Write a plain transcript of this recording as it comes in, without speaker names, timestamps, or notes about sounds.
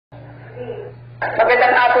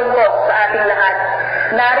Magandang hapon po sa ating lahat.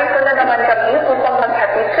 Narito na naman kami upang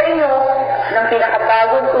maghatid sa inyo ng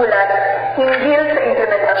pinakabagong ulat hinggil sa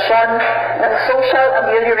implementasyon ng Social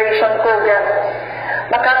Amelioration Program.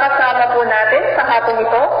 Makakasama po natin sa hapong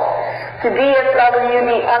ito si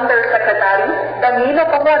DSWD Undersecretary Danilo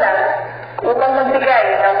Pamola upang magbigay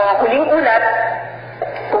ng mga huling ulat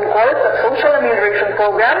tungkol sa Social Amelioration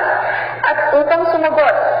Program at upang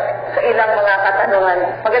sumagot sa ilang mga katanungan.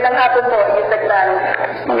 Magandang hapon po, Secretary.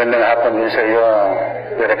 Magandang hapon din sa iyo,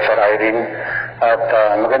 Director Irene. At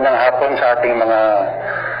magandang hapon sa ating mga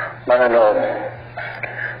manonood.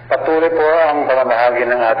 Patuloy po ang pamamahagi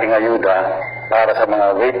ng ating ayuda para sa mga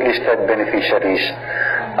waitlisted beneficiaries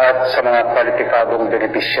at sa mga kwalipikadong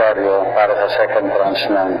beneficiaryo para sa second tranche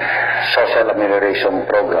ng Social Amelioration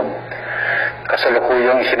Program.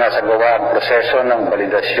 Kasalukuyang isinasagawa ang proseso ng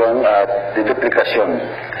validasyon at deduplikasyon.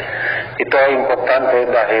 Ito ay importante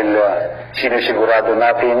dahil sinisigurado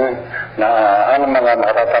natin na ang mga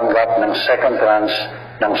makatatanggap ng second tranche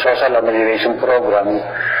ng Social Amelioration Program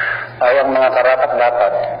ay ang mga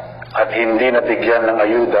karapat-dapat at hindi nabigyan ng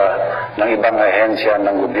ayuda ng ibang ahensya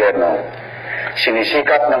ng gobyerno.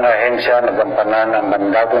 Sinisikap ng ahensya na gampanan ang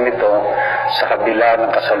mandato nito sa kabila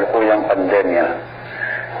ng kasalukuyang pandemya.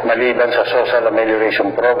 Maliban sa Social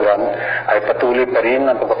Amelioration Program, ay patuloy pa rin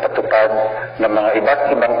ang pagpapatupad ng mga iba't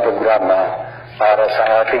ibang programa para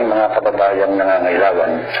sa ating mga kababayang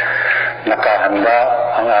nangangailangan. Nakahanda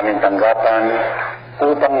ang aming tanggapan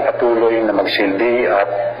upang patuloy na magsilbi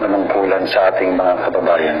at manungkulan sa ating mga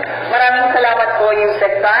kababayan. Maraming salamat po,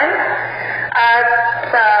 Secretary. At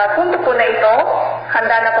sa punto po na ito,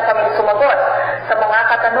 handa na po kami sumagot sa mga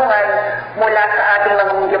katanungan mula sa ating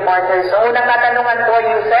mga media partners. So, unang katanungan po,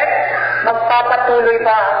 Yusek, magpapatuloy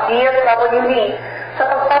ba ang DSWD sa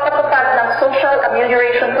pagpapatupad ng Social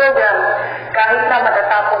Amelioration Program kahit na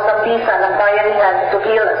matatapos ang visa ng bayanihan to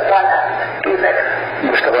heal as one? Yusek.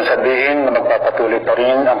 Gusto kong sabihin na magpapatuloy pa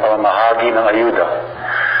rin ang pamamahagi ng ayuda.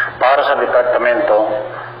 Para sa departamento,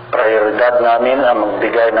 prioridad namin ang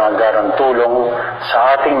magbigay ng agarang tulong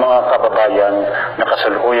sa ating mga kababayan na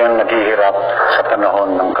kasalukuyang naghihirap sa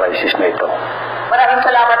panahon ng krisis na ito. Maraming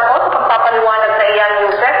salamat po sa pagpapaliwanag na iyan,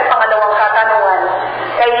 Yusek. Pangalawang katanungan,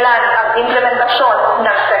 kailan ang implementasyon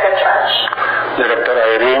ng second tranche? Director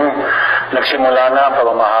Irene, nagsimula na ang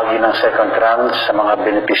pamamahagi ng second tranche sa mga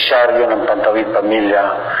benepisyaryo ng Pantawid Pamilya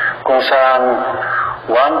kung saan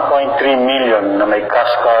 1.3 million na may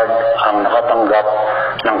cash card ang nakatanggap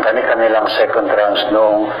ng kanilang second tranche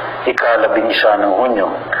noong ika-11 ng Hunyo.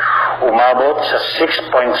 Umabot sa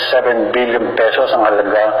 6.7 billion pesos ang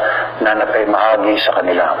halaga na napaimahagi sa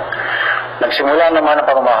kanila. Nagsimula naman ang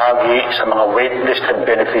pamamahagi sa mga waitlisted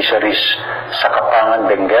beneficiaries sa Kapangan,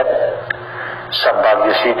 Benguet, sa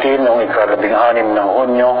Baguio City noong ika-16 ng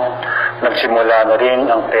Hunyo. Nagsimula na rin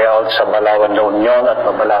ang payout sa Balawan, La Union at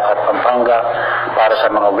Mabalacat, Pampanga para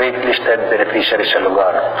sa mga waitlisted beneficiaries sa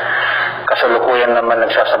lugar. Kasalukuyan naman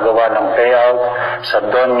nagsasagawa ng payout sa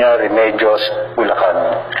Doña Remedios, Bulacan.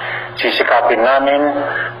 Sisikapin namin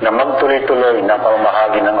na magtuloy-tuloy na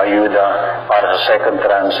pamamahagi ng ayuda para sa second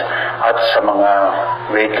tranche at sa mga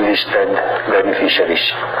waitlisted beneficiaries.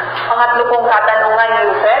 Pangatlo pong katanungan,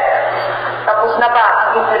 Yusek, tapos na ba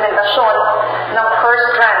ang implementasyon ng first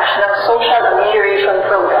tranche ng Social Amelioration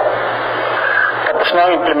Program? Tapos na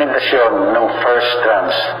ang implementasyon ng first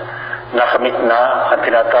tranche. Nakamit na ang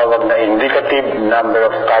tinatawag na indicative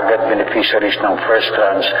number of target beneficiaries ng first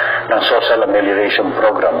tranche ng Social Amelioration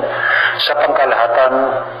Program. Sa pangkalahatan,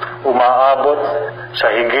 umaabot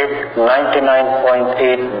sa higit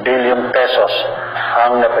 99.8 billion pesos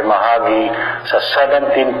ang napamahagi sa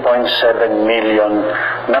 17.7 million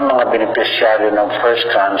ng mga beneficiaryo ng first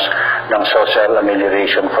tranche ng Social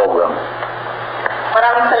Amelioration Program.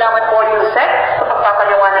 Maraming salamat po, Yusek, sa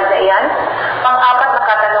pagpapaliwanag na iyan. Pang-apat na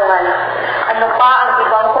katanungan, ano pa ang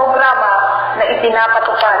ibang programa na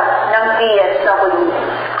ipinapatupad ng DSWD?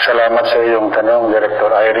 Salamat sa iyong tanong, Director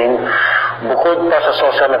Irene. Bukod pa sa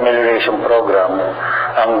Social Amelioration Program,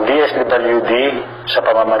 ang DSWD sa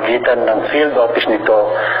pamamagitan ng field office nito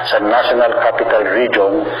sa National Capital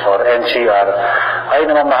Region or NCR ay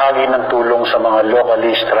namamahagi ng tulong sa mga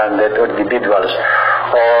locally stranded individuals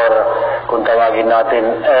or kung tawagin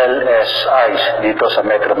natin LSIs dito sa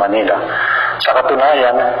Metro Manila. Sa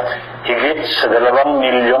katunayan, higit sa 2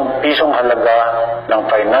 milyong pisong halaga ng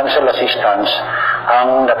financial assistance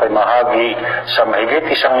ang napamahagi sa mahigit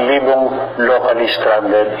 1,000 locally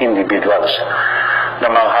stranded individuals.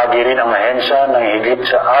 Namahagi rin ang ahensya ng higit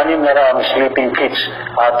sa 600 sleeping kits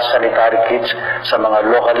at sanitary kits sa mga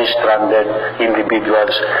locally stranded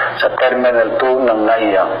individuals sa Terminal 2 ng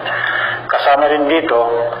NAIA. Kasama rin dito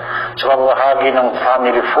sa pamahagi ng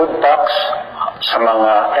family food packs sa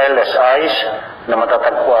mga LSIs na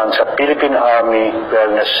matatagpuan sa Philippine Army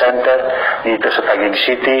Wellness Center dito sa Taguig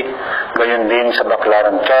City, gayon din sa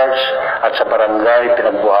Baclaran Church at sa Barangay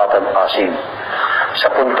Pinagbuhatan, Pasig. Sa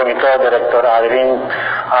puntong ito, Director Irene,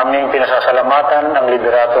 aming pinasasalamatan ang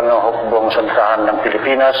liderato ng Hukbong Santahan ng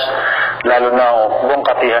Pilipinas, lalo na ang Hukbong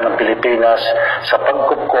Katihan ng Pilipinas sa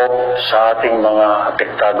pagkupkop sa ating mga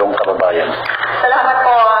apektadong kababayan. Salamat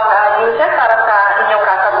po, Yusek, para sa inyong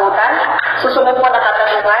kasagutan. Susunod po na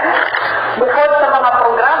katanungan. Bukod sa mga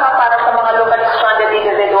programa para sa mga locally stranded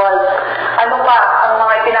individuals, ano pa ang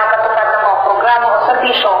mga pinapatupad ng mga programa o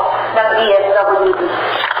serbisyo ng DSWD?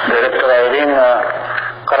 Director Irene,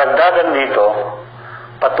 karagdagan dito,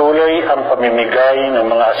 patuloy ang pamimigay ng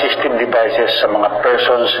mga assistive devices sa mga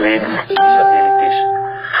persons with disabilities.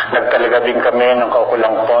 Nagtalaga din kami ng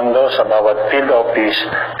kaukulang pondo sa bawat field office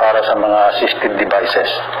para sa mga assistive devices.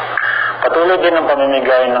 Patuloy din ang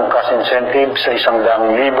pamimigay ng cash incentive sa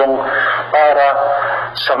 100,000 para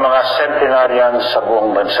sa mga centenarians sa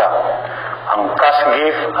buong bansa. Ang cash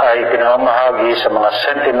gift ay pinamamahagi sa mga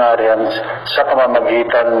centenarians sa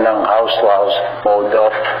pamamagitan ng house-to-house mode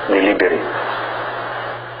of delivery.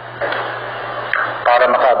 Para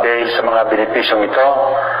maka-avail sa mga benepisyong ito,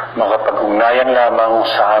 makapag-ugnayan lamang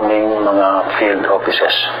sa aming mga field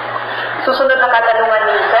offices. Susunod na katanungan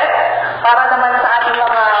ni Yusek, para naman sa ating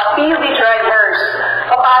mga PUV drivers,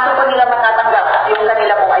 paano po nila matatanggap yung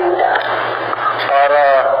kanila pong ayuda? Para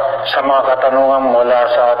sa mga katanungan mula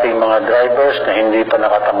sa ating mga drivers na hindi pa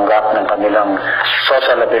nakatanggap ng kanilang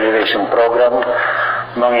Social Rehabilitation Program,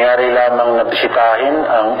 mangyari lamang na bisitahin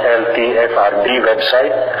ang LTFRB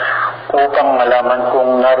website upang malaman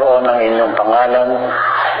kung naroon ang inyong pangalan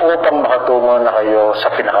upang makatungo na kayo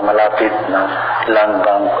sa pinakamalapit na Land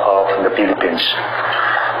Bank of the Philippines.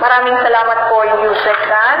 Maraming salamat po, Yusek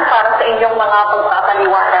Dan, para sa inyong mga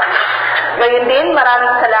pagpapaliwanag. Gayon din,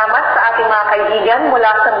 maraming salamat sa ating mga kaibigan mula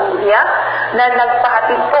sa media na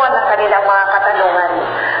nagpahatid po ng kanilang mga katanungan.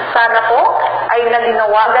 Sana po ay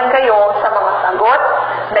nalinawagan kayo sa mga sagot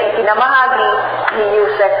na itinamahagi ni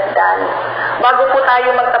Yusek Dan. Bago po tayo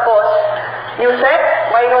magtapos, Yusek,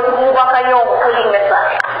 mayroon po ba kayong huling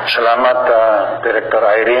mensahe? Salamat, Director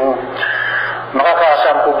Irene. Makakaasa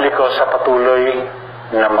ang publiko sa patuloy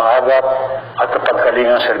na maagap at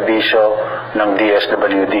pagkalingang serbisyo ng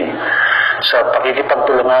DSWD sa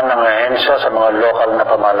pakikipagtulungan ng ahensya sa mga lokal na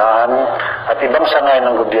pamahalaan at ibang sangay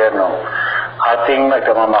ng gobyerno. Ating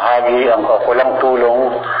nagkamamahagi ang kaukulang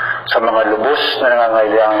tulong sa mga lubos na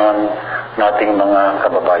nangangailangan nating mga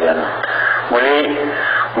kababayan. Muli,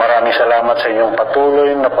 maraming salamat sa inyong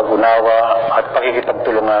patuloy na pag-unawa at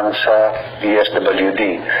pakikipagtulungan sa DSWD.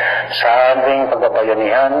 Sa aming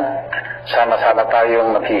pagbabayanihan, sama-sama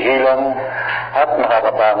tayong maghihilom at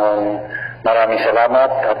makakabangon. Maraming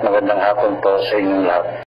salamat at magandang hapon po sa inyong lahat.